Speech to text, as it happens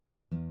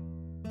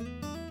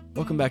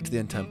Welcome back to the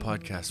End Time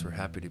Podcast. We're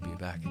happy to be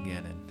back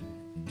again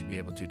and to be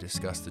able to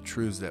discuss the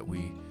truths that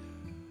we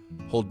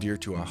hold dear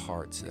to our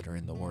hearts that are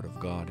in the Word of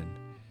God, and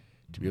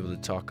to be able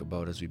to talk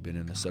about as we've been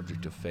in the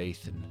subject of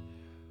faith. And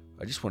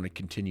I just want to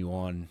continue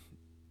on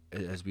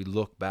as we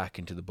look back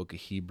into the book of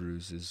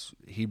Hebrews. As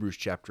Hebrews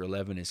chapter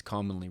 11 is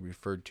commonly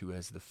referred to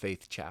as the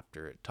faith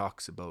chapter. It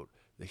talks about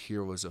the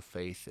heroes of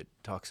faith. It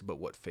talks about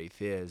what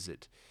faith is.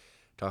 It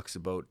talks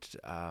about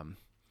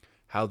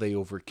how they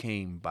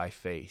overcame by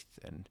faith,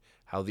 and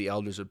how the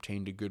elders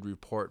obtained a good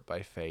report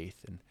by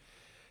faith. And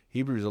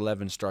Hebrews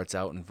 11 starts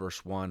out in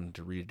verse 1,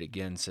 to read it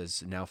again,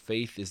 says, "Now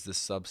faith is the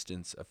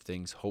substance of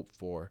things hoped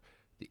for,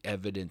 the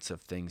evidence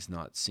of things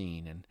not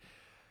seen." And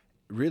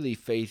really,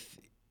 faith,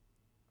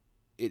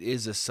 it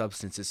is a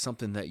substance. It's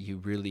something that you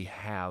really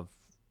have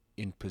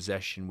in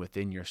possession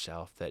within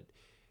yourself, that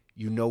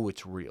you know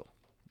it's real.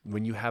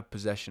 When you have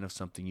possession of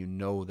something, you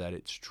know that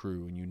it's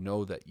true, and you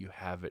know that you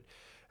have it.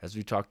 As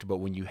we talked about,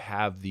 when you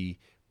have the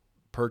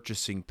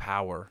purchasing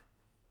power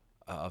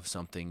of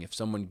something, if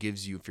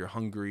you're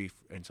hungry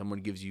and someone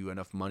gives you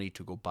enough money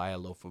to go buy a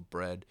loaf of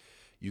bread,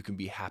 you can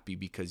be happy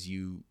because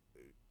you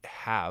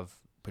have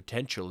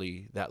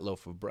potentially that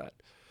loaf of bread,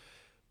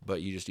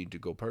 but you just need to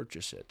go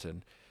purchase it.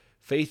 And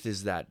faith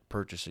is that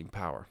purchasing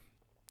power.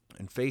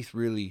 And faith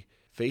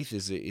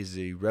is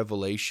a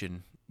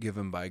revelation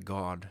given by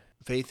God.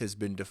 Faith has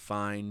been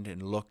defined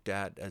and looked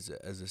at as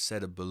a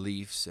set of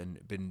beliefs,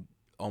 and been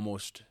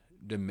almost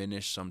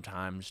diminished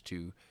sometimes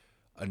to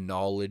a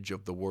knowledge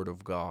of the Word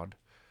of God.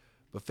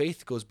 But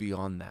faith goes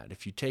beyond that.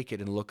 If you take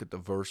it and look at the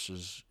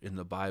verses in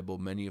the Bible,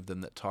 many of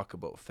them that talk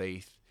about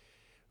faith,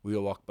 we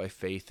will walk by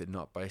faith and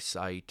not by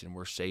sight, and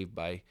we're saved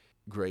by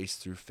grace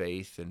through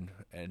faith.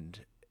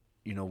 And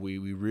we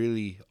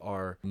really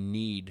are in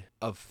need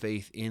of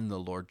faith in the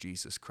Lord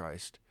Jesus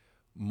Christ,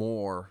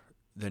 more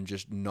than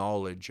just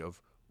knowledge of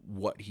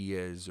what he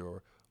is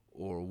or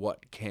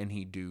what can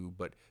he do,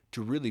 but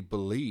to really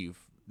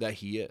believe that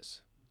he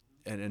is.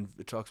 And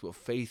it talks about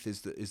faith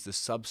is the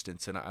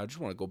substance. And I just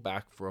want to go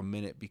back for a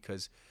minute,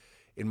 because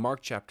in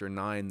Mark chapter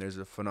 9, there's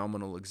a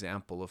phenomenal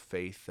example of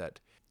faith that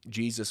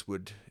Jesus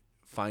would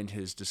find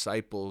his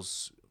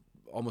disciples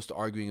almost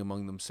arguing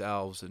among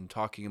themselves and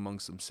talking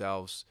amongst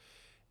themselves.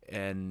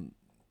 And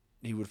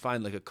he would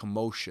find like a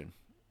commotion.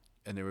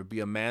 And there would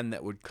be a man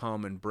that would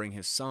come and bring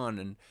his son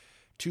and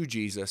to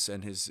Jesus,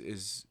 and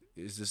his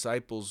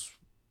disciples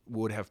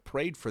would have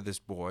prayed for this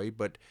boy,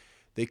 but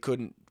they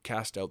couldn't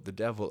cast out the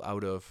devil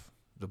out of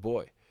the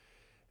boy.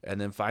 And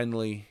then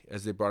finally,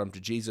 as they brought him to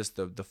Jesus,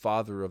 the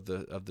father of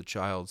the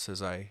child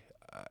says, I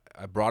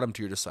brought him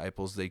to your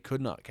disciples. They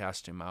could not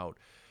cast him out,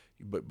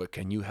 but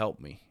can you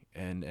help me?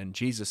 And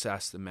Jesus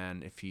asked the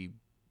man if he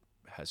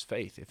has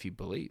faith, if he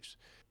believes.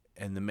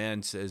 And the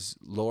man says,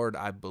 Lord,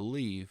 I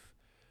believe,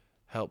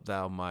 help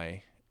thou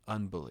my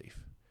unbelief.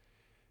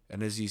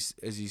 And as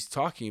he's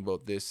talking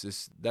about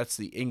this, that's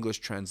the English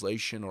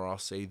translation, or I'll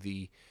say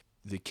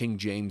the King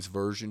James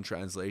Version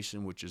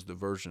translation, which is the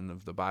version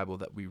of the Bible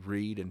that we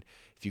read. And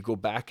if you go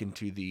back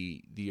into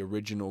the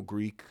original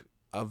Greek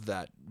of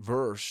that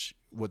verse,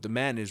 what the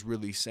man is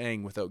really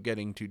saying, without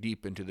getting too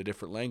deep into the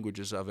different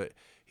languages of it,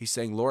 he's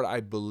saying, Lord,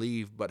 I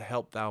believe, but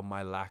help thou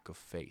my lack of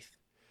faith.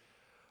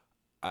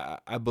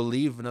 I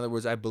believe, in other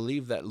words, I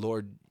believe that,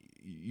 Lord,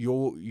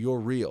 you're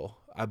real.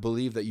 I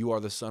believe that you are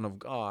the Son of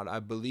God.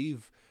 I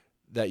believe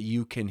that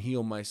you can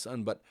heal my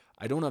son, but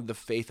I don't have the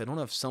faith. I don't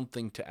have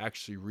something to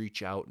actually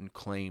reach out and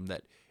claim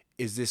that,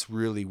 is this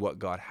really what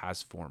God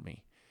has for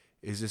me?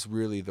 Is this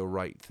really the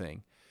right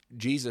thing?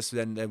 Jesus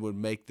then would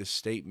make the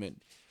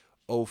statement,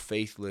 "O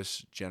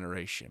faithless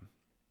generation."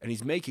 And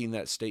he's making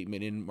that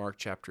statement in Mark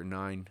chapter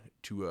 9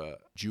 to a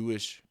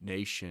Jewish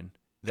nation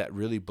that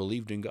really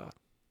believed in God,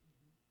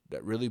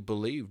 that really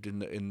believed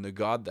in the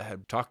God that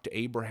had talked to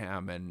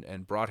Abraham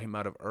and brought him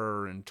out of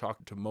Ur, and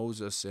talked to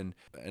Moses and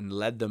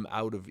led them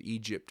out of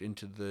Egypt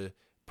into the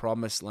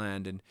promised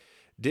land, and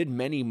did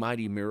many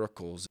mighty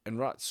miracles and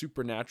wrought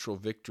supernatural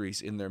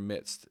victories in their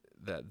midst,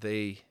 that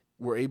they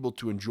were able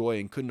to enjoy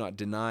and could not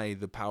deny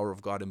the power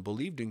of God and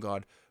believed in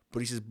God. But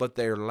he says, but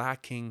they're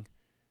lacking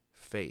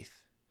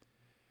faith.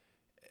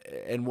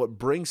 And what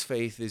brings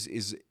faith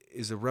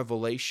is a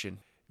revelation,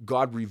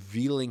 God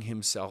revealing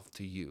himself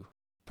to you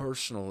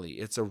personally.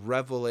 It's a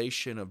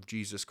revelation of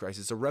Jesus Christ.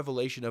 It's a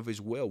revelation of his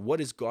will.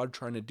 What is God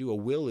trying to do? A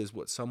will is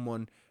what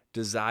someone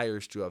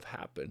desires to have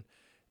happen.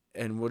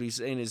 And what he's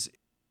saying is,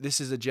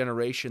 this is a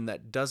generation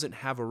that doesn't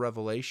have a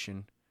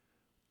revelation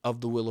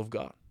of the will of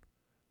God,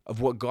 of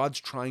what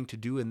God's trying to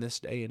do in this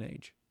day and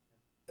age.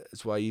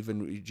 That's why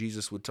even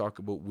Jesus would talk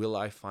about, will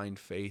I find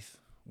faith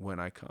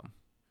when I come?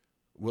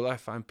 Will I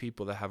find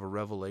people that have a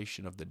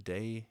revelation of the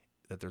day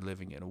that they're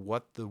living in,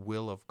 what the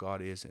will of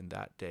God is in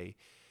that day?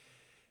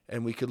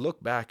 And we could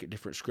look back at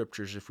different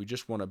scriptures if we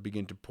just want to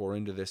begin to pour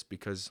into this,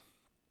 because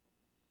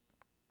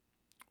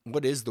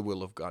what is the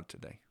will of God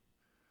today?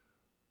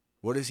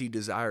 What does he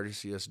desire to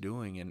see us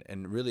doing?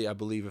 And really, I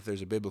believe if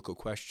there's a biblical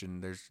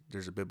question,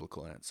 there's a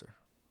biblical answer.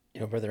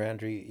 Brother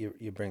Andrew,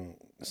 you bring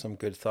some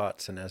good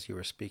thoughts, and as you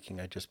were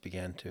speaking, I just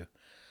began to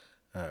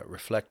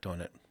reflect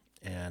on it.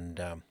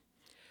 And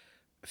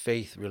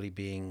faith really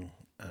being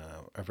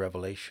a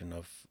revelation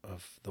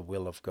of the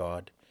will of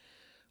God.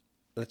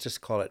 Let's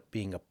just call it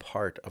being a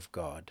part of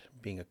God,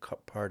 being a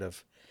part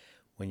of,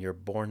 when you're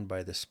born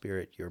by the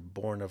Spirit, you're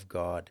born of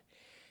God.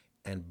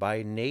 And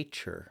by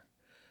nature,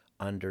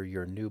 under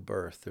your new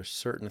birth, there's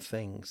certain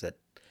things that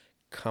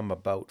come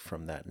about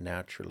from that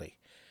naturally.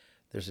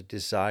 There's a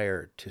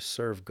desire to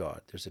serve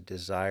God. There's a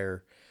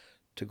desire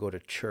to go to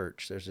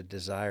church. There's a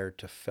desire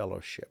to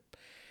fellowship.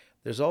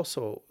 There's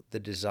also the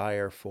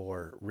desire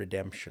for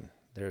redemption.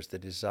 There's the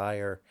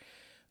desire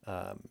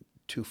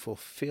to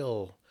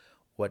fulfill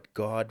what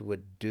God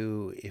would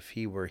do if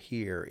he were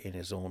here in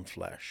his own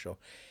flesh. So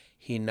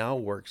he now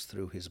works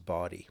through his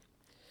body.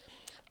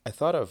 I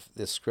thought of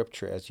this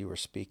scripture as you were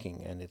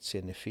speaking, and it's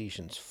in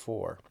Ephesians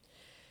 4.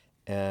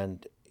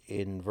 And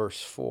in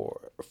verse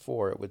 4,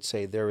 it would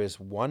say, there is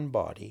one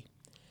body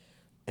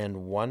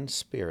and one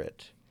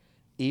Spirit,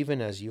 even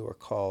as you are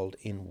called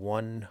in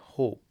one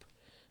hope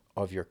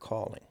of your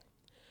calling.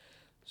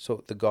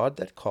 So the God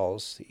that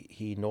calls,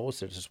 he knows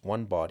there's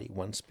one body,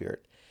 one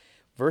Spirit.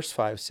 Verse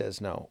 5 says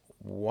now,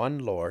 one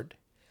Lord,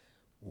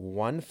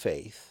 one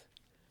faith,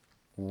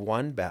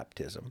 one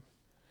baptism,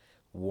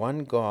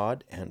 one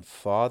God and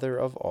Father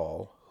of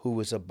all, who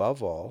is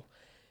above all,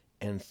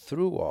 and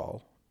through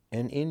all,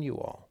 and in you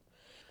all.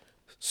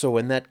 So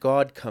when that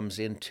God comes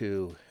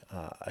into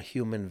a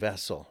human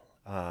vessel,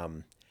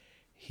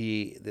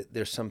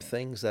 there's some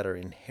things that are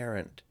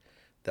inherent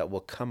that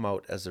will come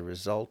out as a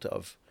result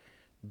of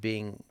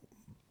being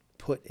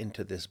put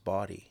into this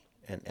body,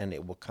 and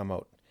it will come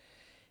out.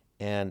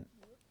 And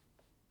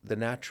the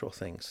natural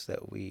things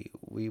that we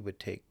would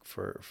take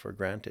for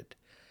granted,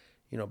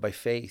 by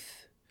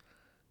faith,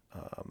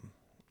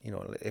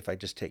 if I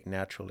just take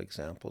natural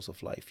examples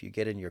of life, you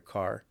get in your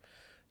car,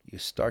 you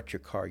start your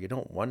car, you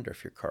don't wonder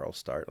if your car will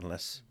start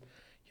unless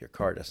your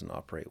car doesn't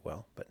operate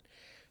well. But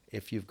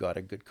if you've got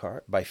a good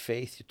car, by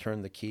faith, you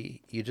turn the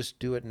key, you just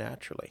do it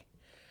naturally.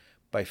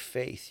 By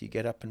faith, you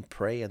get up and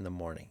pray in the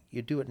morning,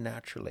 you do it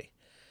naturally.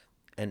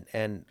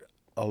 And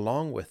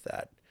along with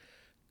that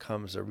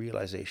comes a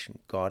realization,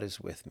 God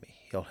is with me,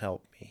 he'll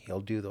help me,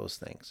 he'll do those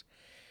things.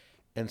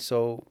 And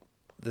so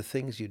the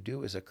things you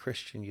do as a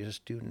Christian, you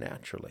just do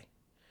naturally.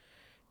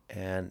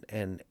 And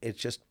it's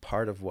just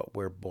part of what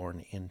we're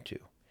born into.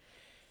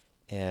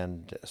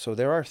 And so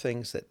there are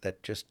things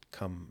that just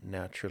come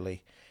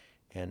naturally.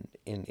 And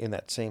in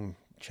that same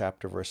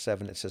chapter, verse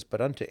 7, it says, but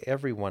unto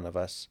every one of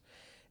us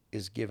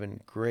is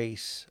given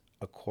grace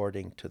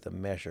according to the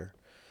measure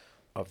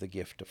of the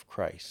gift of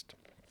Christ.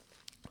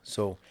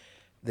 So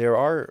there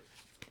are,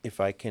 if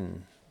I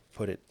can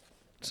put it,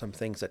 some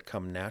things that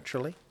come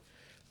naturally.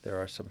 There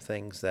are some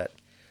things that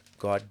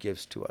God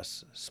gives to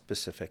us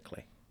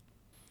specifically.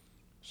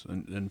 So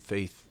then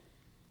faith,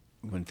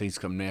 when things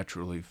come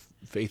naturally,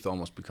 faith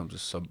almost becomes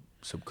a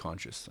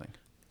subconscious thing.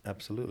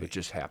 Absolutely. It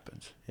just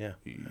happens. Yeah.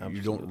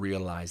 You don't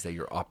realize that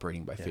you're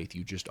operating by faith.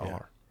 You just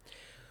are.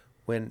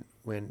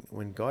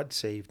 When God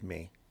saved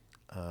me,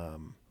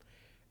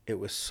 it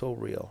was so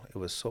real. It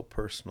was so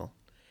personal.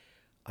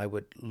 I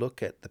would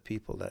look at the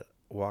people that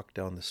walk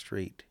down the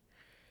street,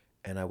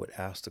 and I would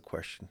ask the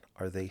question,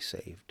 are they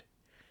saved?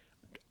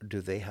 Do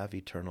they have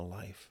eternal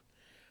life?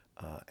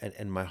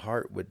 And my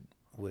heart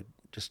would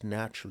just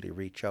naturally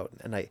reach out.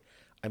 And I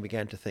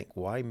began to think,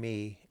 why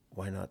me?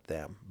 Why not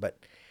them? But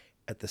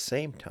at the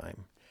same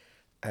time,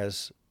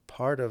 as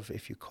part of,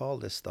 if you call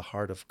this the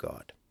heart of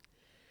God,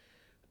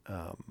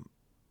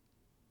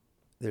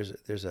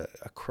 there's a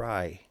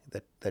cry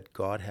that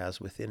God has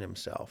within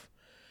himself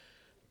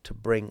to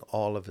bring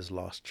all of his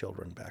lost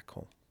children back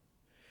home.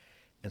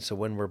 And so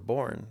when we're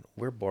born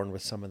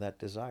with some of that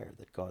desire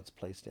that God's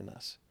placed in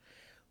us.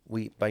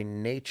 By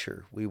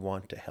nature, we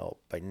want to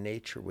help. By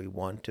nature, we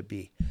want to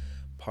be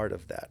part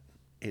of that.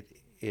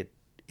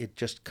 It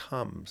just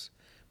comes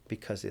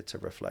because it's a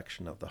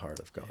reflection of the heart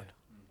of God.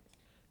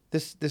 Yeah.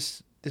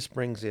 This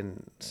brings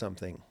in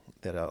something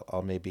that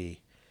I'll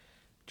maybe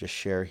just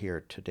share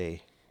here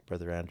today,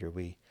 Brother Andrew.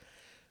 We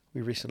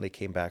recently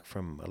came back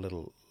from a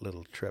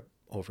little trip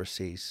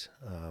overseas,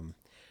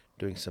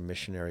 doing some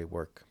missionary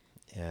work,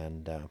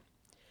 and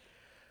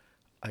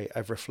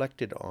I've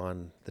reflected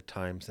on the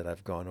times that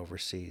I've gone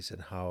overseas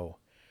and how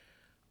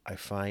I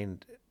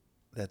find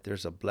that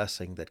there's a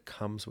blessing that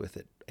comes with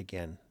it,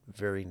 again,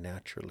 very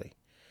naturally.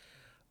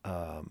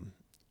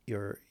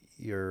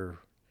 You're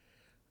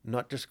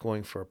not just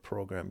going for a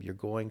program, you're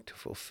going to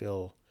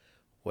fulfill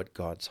what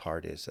God's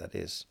heart is. That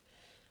is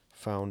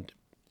found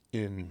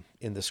in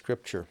the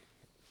scripture,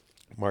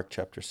 Mark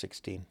chapter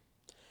 16.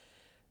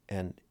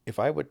 And if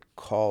I would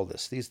call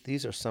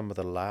these are some of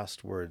the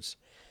last words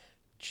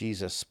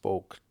Jesus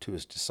spoke to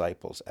his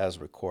disciples as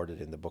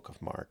recorded in the book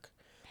of Mark.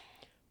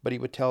 But he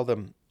would tell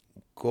them,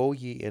 go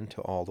ye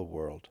into all the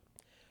world,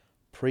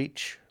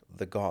 preach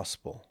the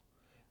gospel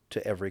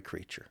to every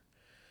creature.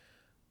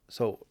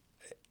 So,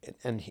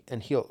 and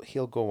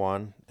he'll go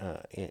on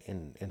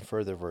in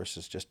further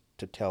verses just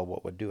to tell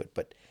what would do it.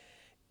 But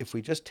if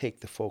we just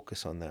take the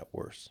focus on that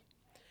verse,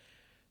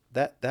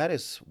 that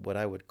is what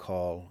I would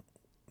call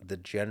the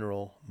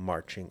general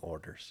marching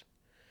orders.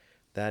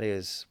 That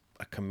is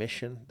a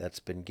commission that's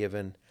been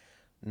given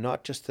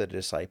not just to the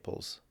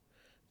disciples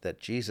that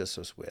Jesus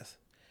was with,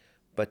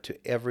 but to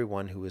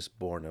everyone who is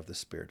born of the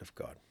Spirit of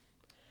God.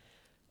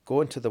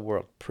 Go into the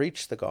world,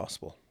 preach the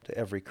gospel to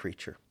every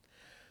creature.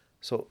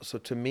 So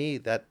to me,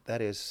 that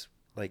is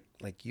like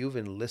you've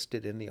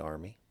enlisted in the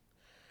army.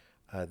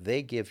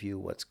 They give you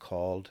what's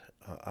called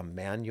a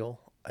manual,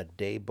 a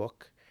day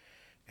book,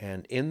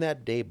 and in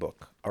that day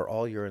book are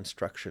all your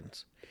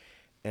instructions.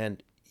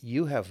 And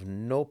you have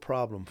no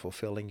problem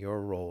fulfilling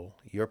your role,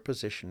 your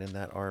position in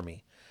that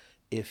army,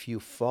 if you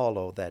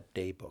follow that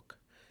day book,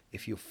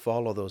 if you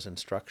follow those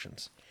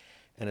instructions.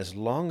 And as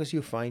long as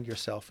you find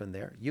yourself in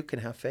there, you can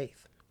have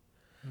faith.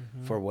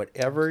 For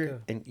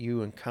whatever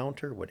you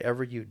encounter,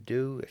 whatever you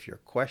do, if you're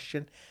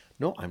questioned,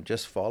 no, I'm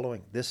just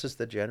following. This is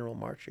the general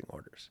marching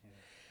orders.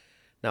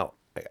 Now,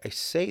 I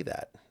say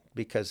that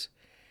because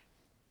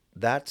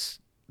that's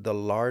the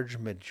large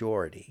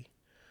majority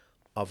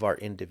of our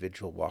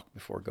individual walk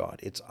before God.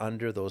 It's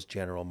under those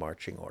general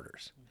marching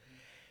orders.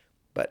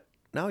 But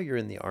now you're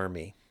in the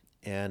army,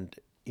 and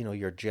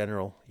your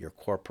general, your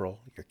corporal,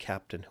 your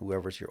captain,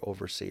 whoever's your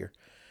overseer,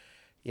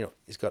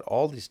 he's got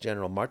all these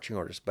general marching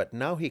orders, but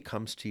now he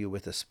comes to you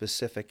with a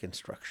specific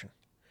instruction.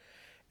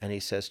 And he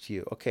says to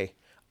you, okay,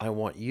 I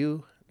want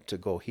you to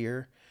go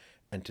here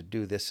and to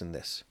do this and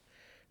this.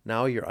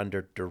 Now you're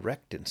under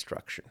direct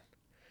instruction.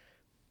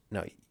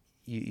 Now,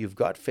 you've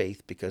got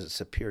faith because a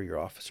superior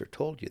officer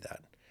told you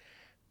that.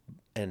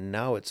 And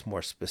now it's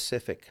more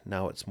specific.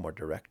 Now it's more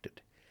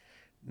directed.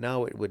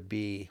 Now it would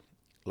be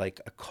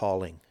like a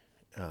calling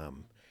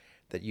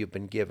that you've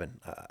been given,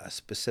 a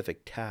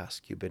specific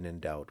task you've been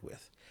endowed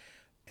with.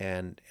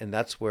 And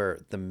that's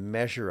where the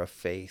measure of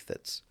faith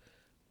that's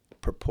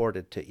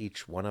purported to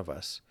each one of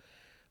us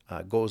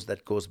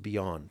goes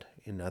beyond.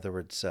 In other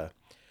words,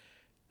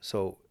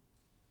 so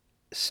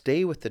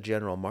stay with the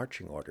general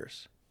marching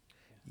orders.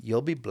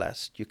 You'll be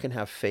blessed. You can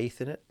have faith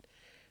in it.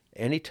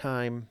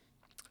 Anytime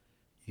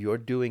you're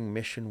doing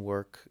mission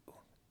work,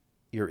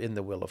 you're in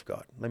the will of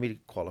God. Let me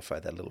qualify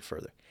that a little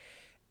further.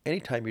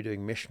 Anytime you're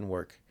doing mission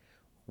work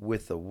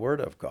with the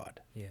Word of God,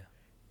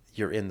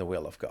 you're in the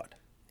will of God.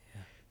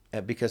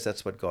 And because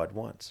that's what God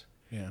wants.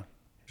 Yeah.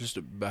 Just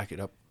to back it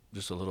up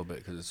just a little bit,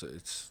 because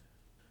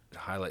it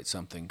highlights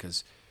something,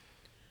 because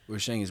what we're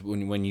saying is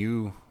when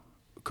you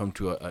come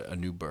to a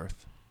new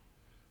birth,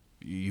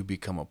 you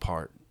become a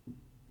part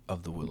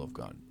of the will of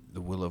God.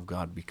 The will of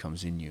God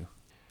becomes in you.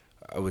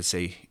 I would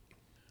say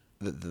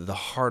the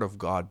heart of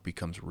God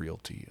becomes real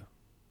to you.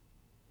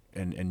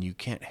 And you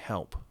can't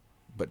help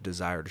but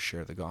desire to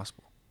share the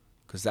gospel,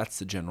 because that's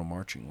the general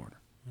marching order.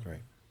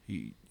 Right.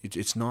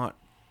 It's not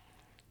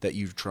that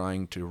you're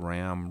trying to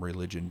ram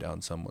religion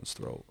down someone's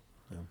throat,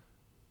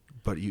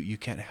 but you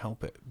can't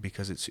help it,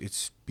 because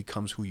it's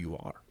becomes who you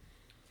are.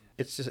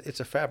 It's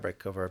a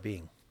fabric of our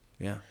being.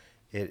 Yeah.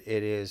 It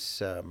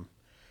is,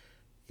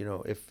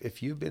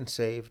 if you've been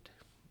saved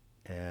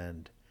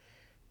and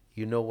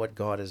you know what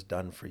God has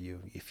done for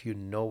you, if you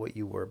know what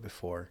you were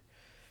before,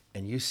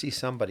 and you see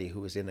somebody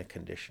who is in a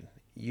condition,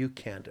 you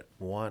can't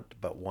want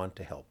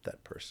to help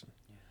that person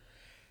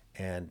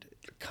and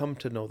come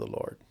to know the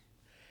Lord.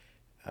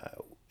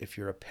 If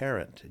you're a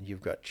parent and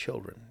you've got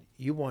children,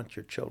 you want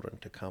your children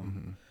to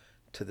come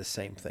to the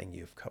same thing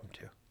you've come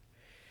to.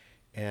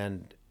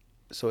 And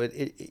so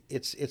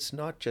it's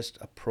not just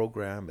a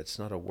program, it's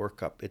not a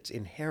workup, it's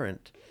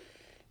inherent,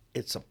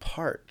 it's a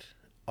part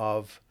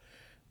of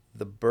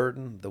the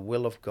burden, the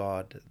will of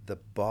God, the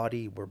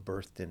body we're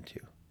birthed into.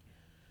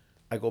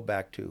 I go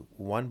back to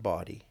one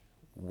body,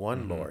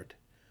 one Lord,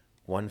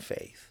 one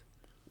faith,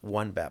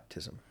 one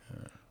baptism,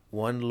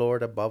 one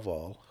Lord above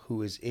all,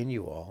 who is in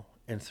you all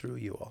and through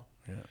you all.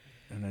 Yeah.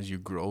 And as you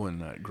grow in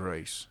that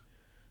grace,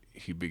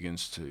 he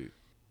begins to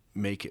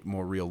make it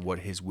more real what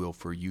his will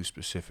for you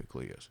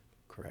specifically is.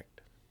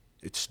 Correct.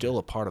 It's still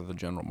a part of the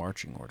general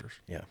marching orders.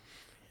 Yeah.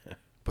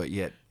 But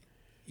yet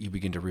you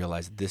begin to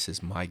realize this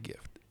is my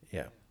gift.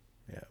 Yeah.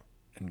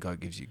 And God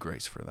gives you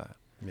grace for that.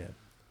 Yeah.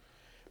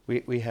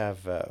 We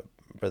have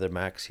Brother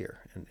Max here,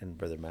 and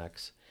Brother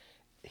Max,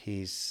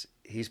 he's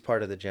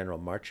part of the general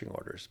marching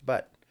orders,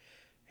 but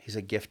he's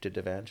a gifted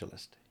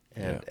evangelist,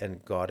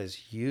 and God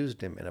has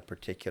used him in a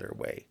particular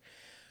way.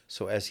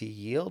 So as he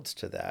yields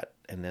to that,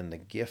 and then the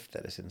gift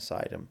that is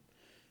inside him,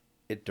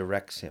 it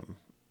directs him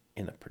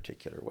in a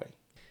particular way.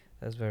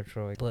 That's very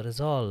true. But it's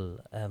all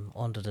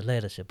under the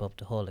leadership of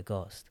the Holy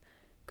Ghost,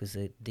 because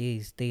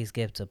these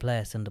gifts are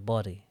placed in the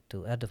body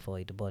to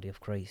edify the body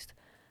of Christ.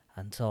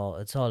 And so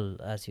it's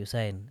all, as you're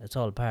saying, it's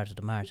all part of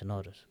the marching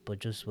orders, but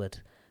just with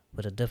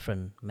a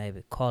different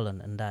maybe calling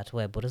in that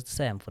way. But it's the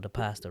same for the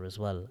pastor as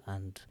well,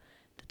 and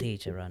the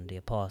teacher and the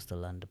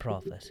apostle and the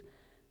prophet.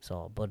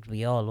 So, but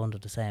we all under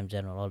the same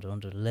general order,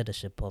 under the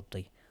leadership of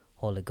the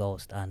Holy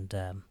Ghost, and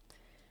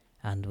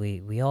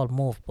we all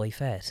move by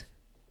faith,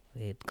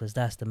 because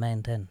that's the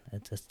main thing.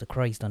 It's the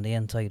Christ on the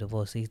inside of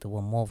us. He's the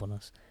one moving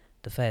us.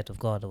 The faith of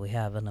God that we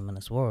have in Him and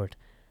His Word,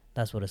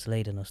 that's what it's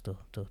leading us to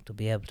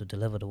be able to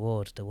deliver the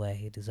word the way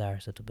he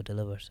desires it to be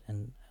delivered,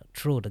 and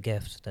through the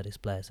gift that he's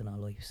placed in our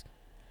lives.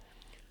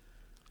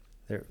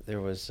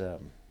 There was a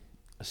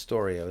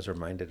story I was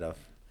reminded of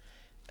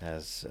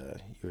as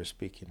you were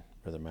speaking,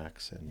 Brother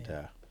Max, and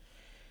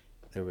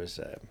there was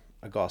a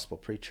gospel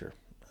preacher,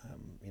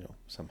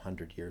 some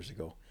 100 years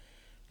ago.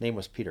 Name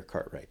was Peter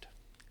Cartwright,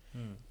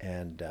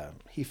 and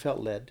he felt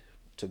led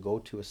to go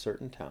to a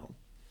certain town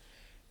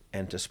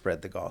and to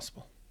spread the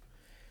gospel.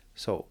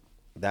 So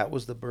that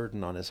was the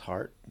burden on his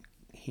heart.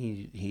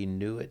 He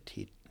knew it.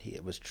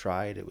 It was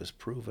tried. It was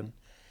proven.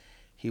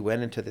 He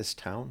went into this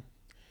town,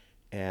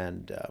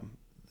 and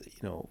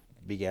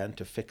began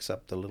to fix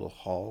up the little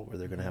hall where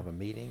they're going to have a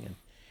meeting,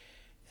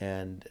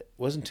 and it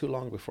wasn't too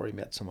long before he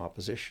met some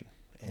opposition.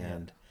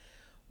 And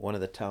one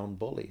of the town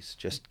bullies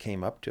just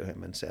came up to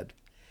him and said,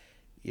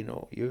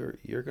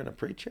 you're going to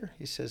preach here?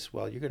 He says,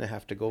 well, you're going to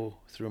have to go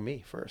through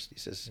me first. He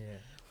says,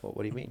 well,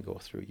 what do you mean go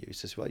through you? He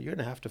says, well, you're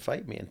going to have to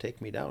fight me and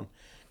take me down,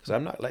 because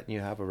I'm not letting you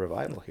have a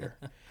revival here.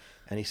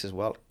 And he says,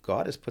 well,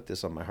 God has put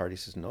this on my heart. He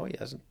says, no, he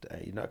hasn't.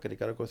 You're not going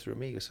to go through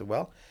me. He said,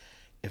 well,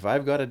 if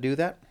I've got to do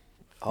that,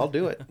 I'll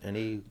do it. And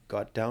he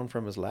got down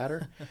from his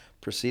ladder,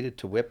 proceeded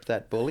to whip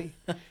that bully,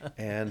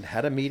 and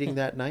had a meeting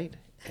that night,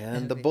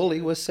 and the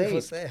bully was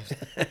saved.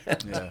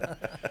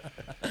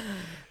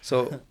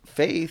 So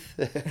faith,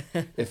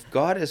 if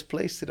God has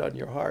placed it on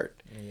your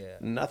heart,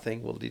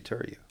 nothing will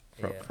deter you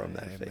from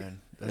that faith.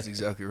 That's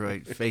exactly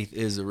right. Faith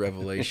is a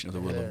revelation of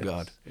the will of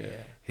God.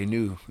 He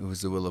knew it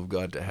was the will of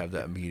God to have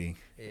that meeting.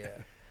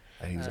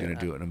 And he was going to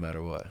do it no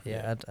matter what.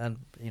 And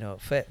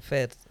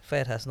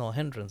faith has no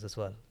hindrance as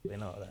well. We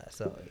know that.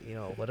 So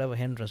whatever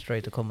hindrance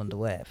tries to come in the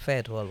way,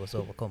 faith will always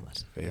overcome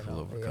it. Faith will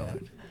overcome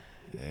it.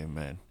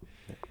 Amen.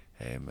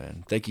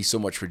 Amen. Thank you so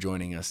much for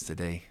joining us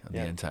today on the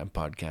End Time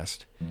Podcast.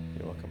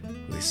 You're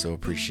welcome. We so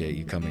appreciate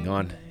you coming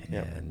on.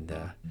 And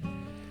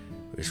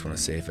we just want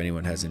to say, if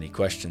anyone has any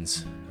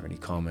questions or any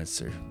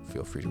comments, or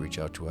feel free to reach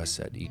out to us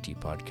at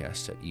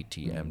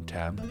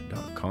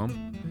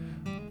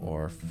etpodcast@etmtab.com,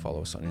 or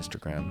follow us on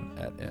Instagram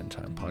at End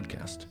Time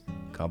Podcast.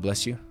 God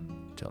bless you.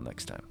 Until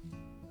next time.